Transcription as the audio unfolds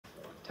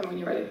Tell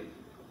me when you're ready.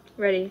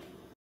 Ready.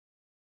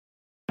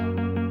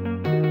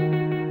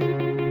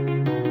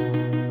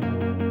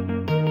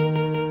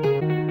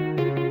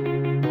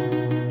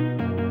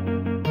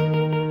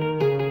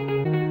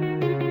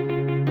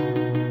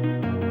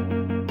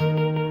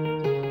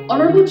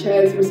 Honourable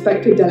Chairs,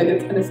 respected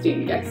delegates and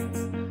esteemed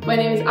guests. My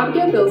name is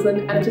Abigail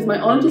Bilson and it is my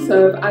honour to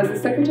serve as the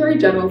Secretary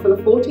General for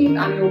the 14th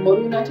Annual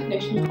Model United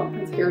Nations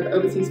Conference here at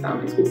Overseas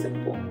Family School,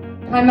 Singapore.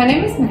 Hi, my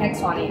name is Mehek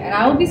Swani and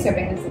I will be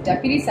serving as the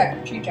Deputy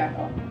Secretary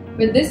General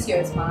for this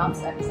year's MUNOFS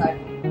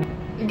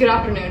XIV. Good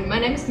afternoon, my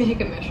name is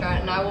Mihika Mishra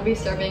and I will be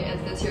serving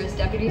as this year's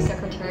Deputy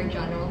Secretary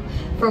General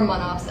for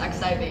MUNOFS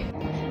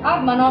XIV.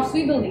 At MUNOFS,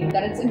 we believe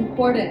that it's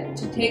important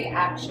to take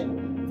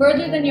action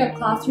further than your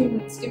classroom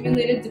with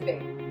stimulated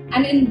debate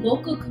and in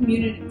local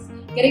communities,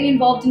 getting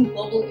involved in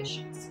global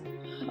issues.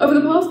 Over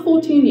the past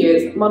 14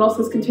 years, MUNOFS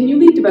has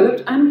continually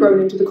developed and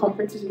grown into the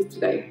conference it is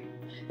today.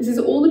 This is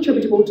all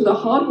attributable to the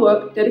hard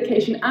work,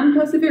 dedication and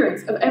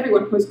perseverance of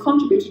everyone who has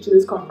contributed to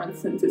this conference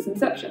since its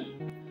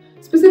inception.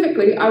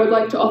 Specifically, I would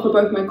like to offer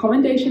both my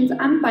commendations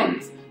and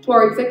thanks to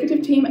our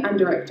executive team and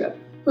director,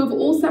 who have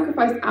all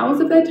sacrificed hours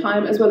of their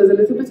time as well as a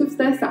little bit of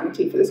their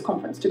sanity for this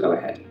conference to go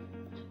ahead.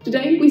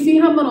 Today, we see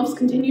how MUNOFS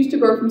continues to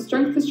grow from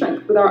strength to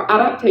strength with our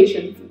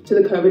adaptation to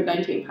the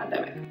COVID-19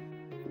 pandemic.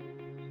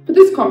 For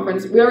this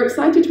conference, we are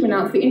excited to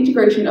announce the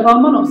integration of our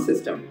MUNOFS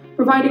system,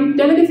 providing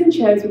delegates and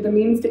chairs with the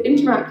means to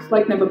interact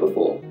like never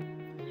before.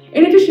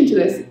 In addition to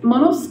this,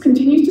 MUNOFS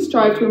continues to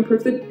strive to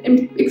improve the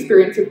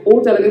experience of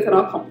all delegates at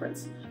our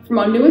conference, from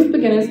our newest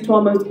beginners to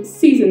our most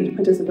seasoned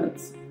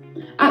participants.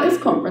 At this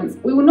conference,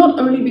 we will not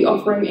only be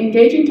offering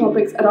engaging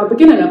topics at our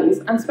beginner levels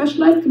and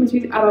specialised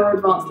committees at our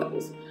advanced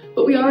levels,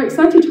 but we are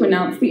excited to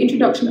announce the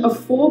introduction of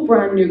 4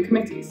 brand new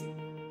committees.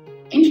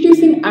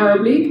 Introducing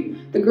Arab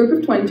League, the Group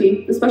of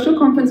 20, the Special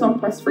Conference on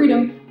Press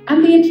Freedom,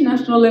 and the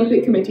International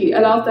Olympic Committee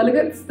allows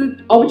delegates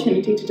the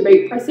opportunity to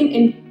debate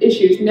pressing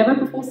issues never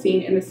before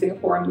seen in the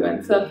Singapore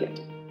MUN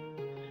circuit.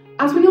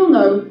 As we all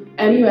know,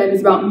 MUN is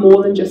about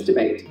more than just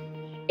debate.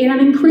 In an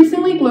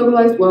increasingly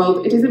globalised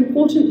world, it is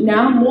important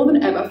now more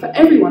than ever for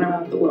everyone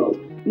around the world,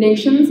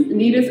 nations,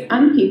 leaders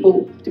and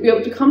people, to be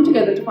able to come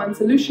together to find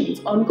solutions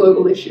on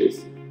global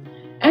issues.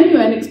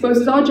 MUN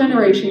exposes our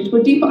generation to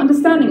a deeper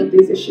understanding of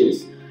these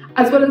issues,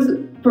 as well as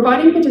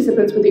providing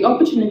participants with the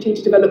opportunity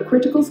to develop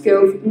critical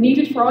skills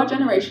needed for our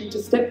generation to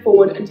step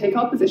forward and take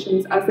our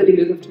positions as the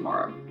leaders of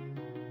tomorrow.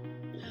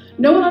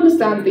 No one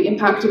understands the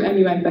impact of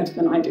MUN better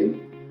than I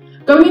do.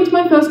 Going into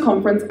my first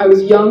conference, I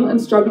was young and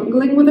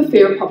struggling with the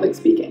fear of public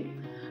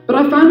speaking, but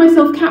I found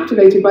myself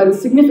captivated by the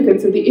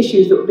significance of the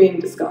issues that were being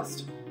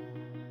discussed.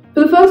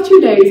 For the first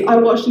 2 days, I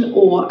watched in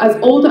awe as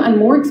older and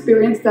more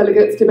experienced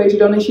delegates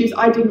debated on issues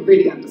I didn't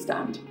really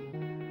understand.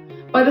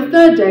 By the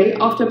third day,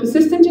 after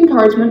persistent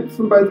encouragement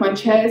from both my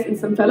chairs and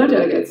some fellow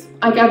delegates,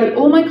 I gathered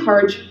all my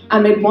courage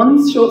and made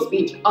one short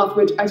speech, after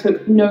which I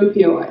took no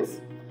POIs.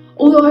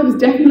 Although I was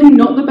definitely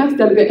not the best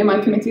delegate in my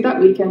committee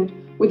that weekend,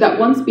 with that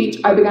one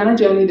speech I began a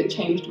journey that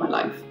changed my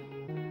life.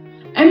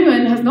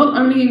 MUN has not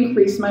only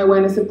increased my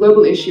awareness of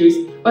global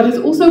issues, but has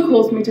also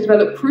caused me to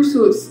develop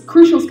crucial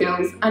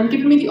skills and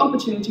given me the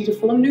opportunity to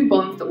form new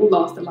bonds that will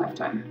last a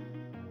lifetime.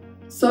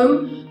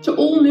 So, to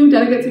all new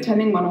delegates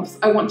attending MUNOFS,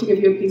 I want to give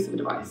you a piece of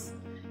advice.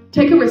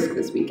 Take a risk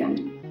this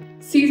weekend.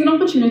 Seize an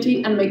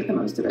opportunity and make the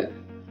most of it.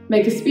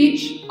 Make a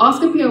speech,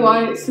 ask a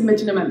POI,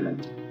 submit an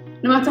amendment.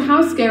 No matter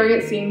how scary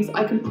it seems,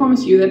 I can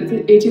promise you that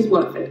it is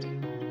worth it.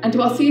 And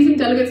to our seasoned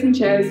delegates and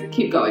chairs,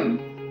 keep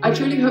going. I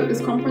truly hope this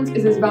conference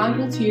is as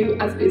valuable to you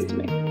as it is to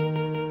me.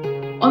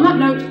 On that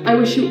note, I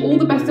wish you all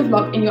the best of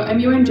luck in your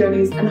MUN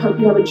journeys and hope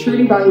you have a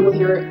truly valuable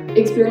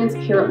experience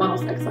here at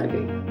MUNOFS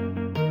XIV.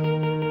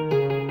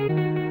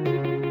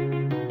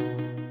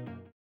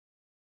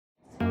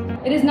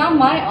 It is now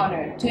my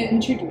honor to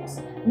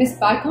introduce Ms.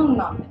 Baikong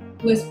Namin,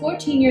 who has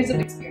 14 years of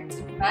experience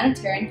in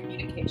humanitarian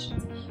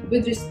communications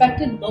with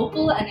respected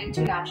local and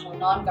international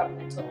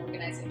non-governmental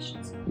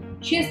organizations.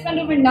 She has spent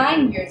over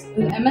 9 years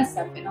with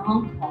MSF in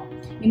Hong Kong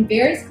in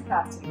various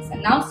capacities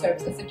and now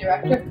serves as the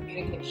Director of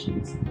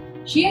Communications.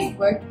 She has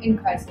worked in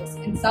crisis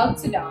in South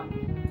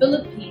Sudan,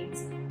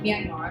 Philippines,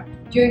 Myanmar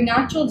during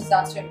natural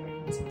disaster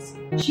emergencies.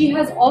 She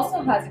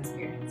also has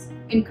experience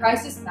in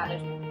crisis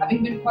management,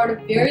 having been part of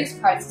various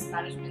crisis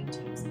management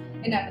teams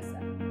in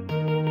MSF.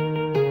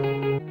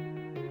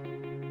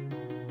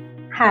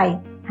 Hi,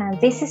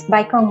 this is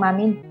Baikong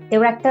Namin,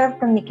 Director of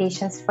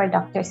Communications for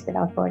Doctors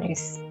Without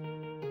Borders.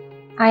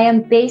 I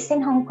am based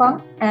in Hong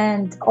Kong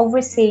and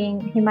overseeing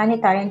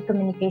humanitarian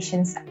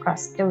communications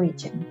across the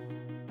region.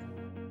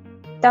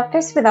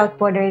 Doctors Without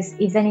Borders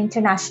is an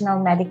international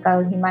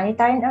medical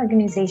humanitarian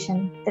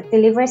organization that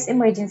delivers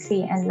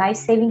emergency and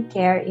life-saving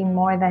care in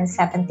more than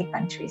 70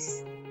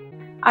 countries.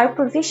 Our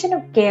provision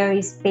of care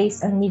is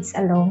based on needs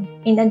alone,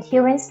 in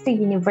adherence to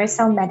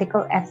universal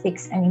medical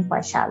ethics and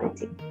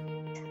impartiality.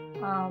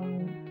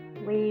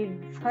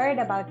 We've heard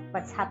about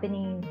what's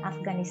happening in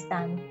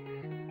Afghanistan,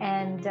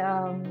 and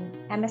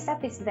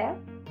MSF is there.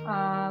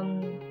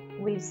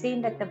 We've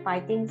seen that the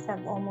fightings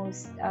have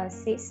almost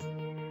ceased.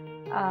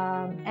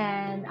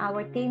 And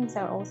our teams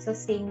are also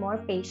seeing more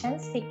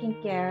patients seeking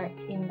care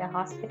in the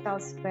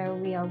hospitals where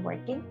we are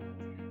working.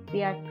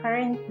 We are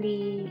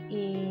currently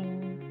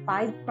in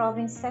 5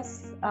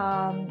 provinces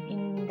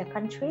in the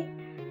country,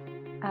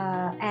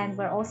 and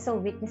we're also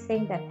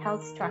witnessing that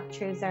health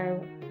structures are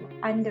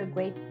under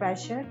great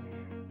pressure,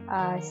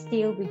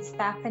 still with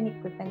staff and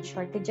equipment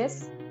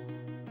shortages.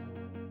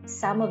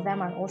 Some of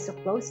them are also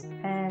closed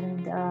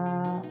and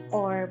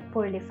or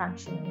poorly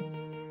functioning.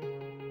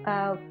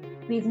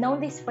 We've known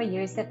this for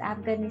years, that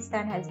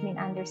Afghanistan has been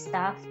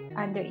understaffed,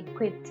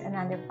 under-equipped, and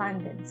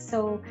underfunded.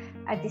 So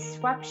a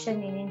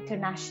disruption in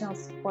international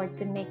support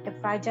could make the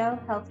fragile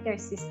healthcare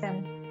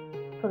system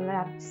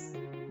collapse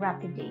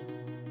rapidly.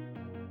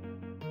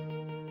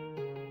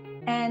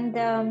 And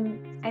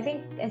I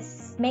think,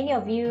 as many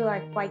of you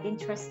are quite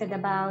interested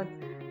about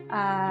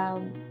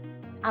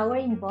our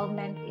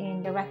involvement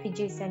in the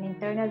refugees and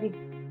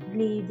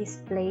internally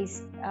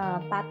displaced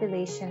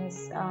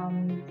populations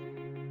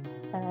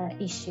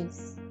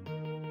issues.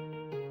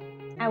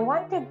 I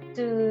wanted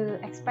to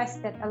express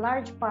that a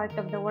large part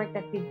of the work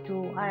that we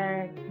do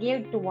are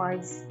geared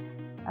towards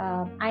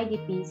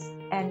IDPs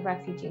and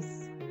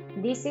refugees.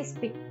 This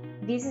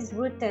is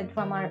rooted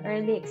from our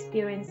early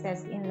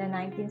experiences in the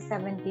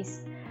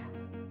 1970s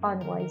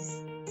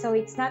onwards. So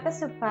it's not a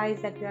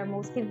surprise that we are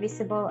mostly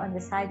visible on the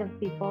side of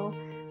people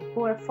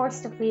who were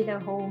forced to flee their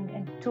home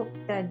and took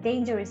the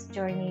dangerous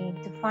journey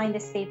to find a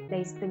safe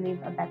place to live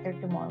a better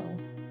tomorrow.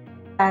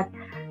 That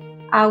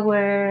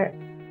our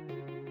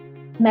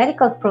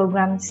medical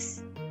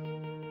programs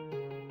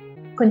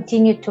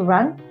continue to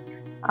run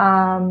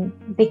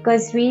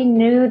because we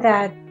knew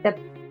that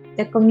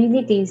the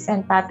communities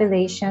and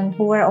population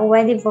who were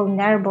already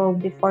vulnerable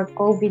before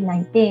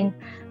COVID-19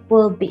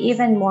 will be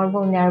even more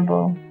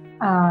vulnerable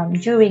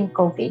during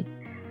COVID.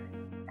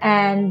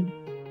 And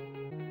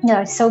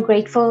so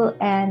grateful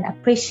and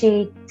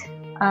appreciate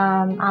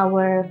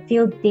our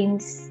field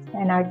teams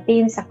and our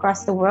teams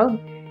across the world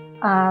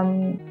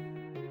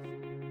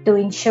to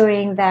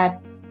ensuring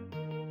that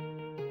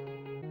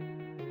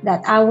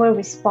our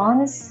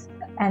response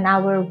and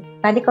our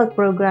medical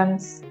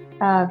programs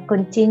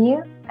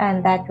continue,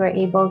 and that we're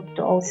able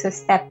to also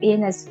step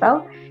in as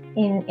well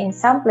in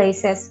some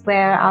places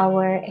where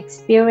our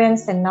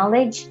experience and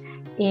knowledge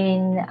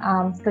in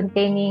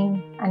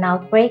containing an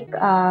outbreak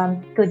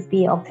could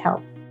be of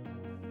help.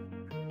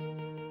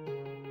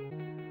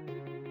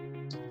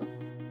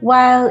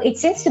 While it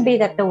seems to be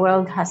that the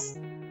world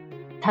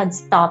had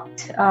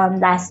stopped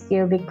last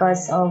year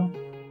because of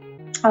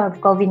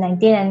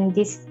COVID-19, and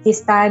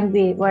this time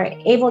we were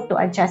able to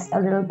adjust a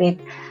little bit,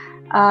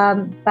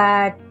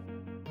 but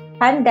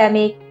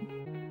pandemic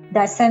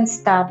doesn't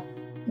stop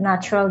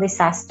natural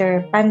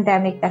disaster,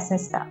 pandemic doesn't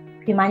stop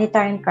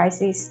humanitarian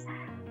crisis,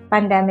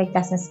 pandemic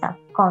doesn't stop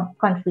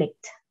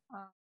conflict.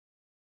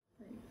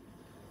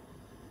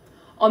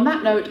 On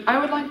that note, I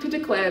would like to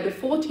declare the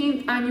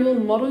 14th Annual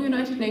Model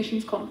United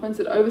Nations Conference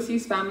at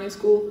Overseas Family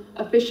School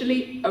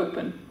officially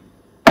open.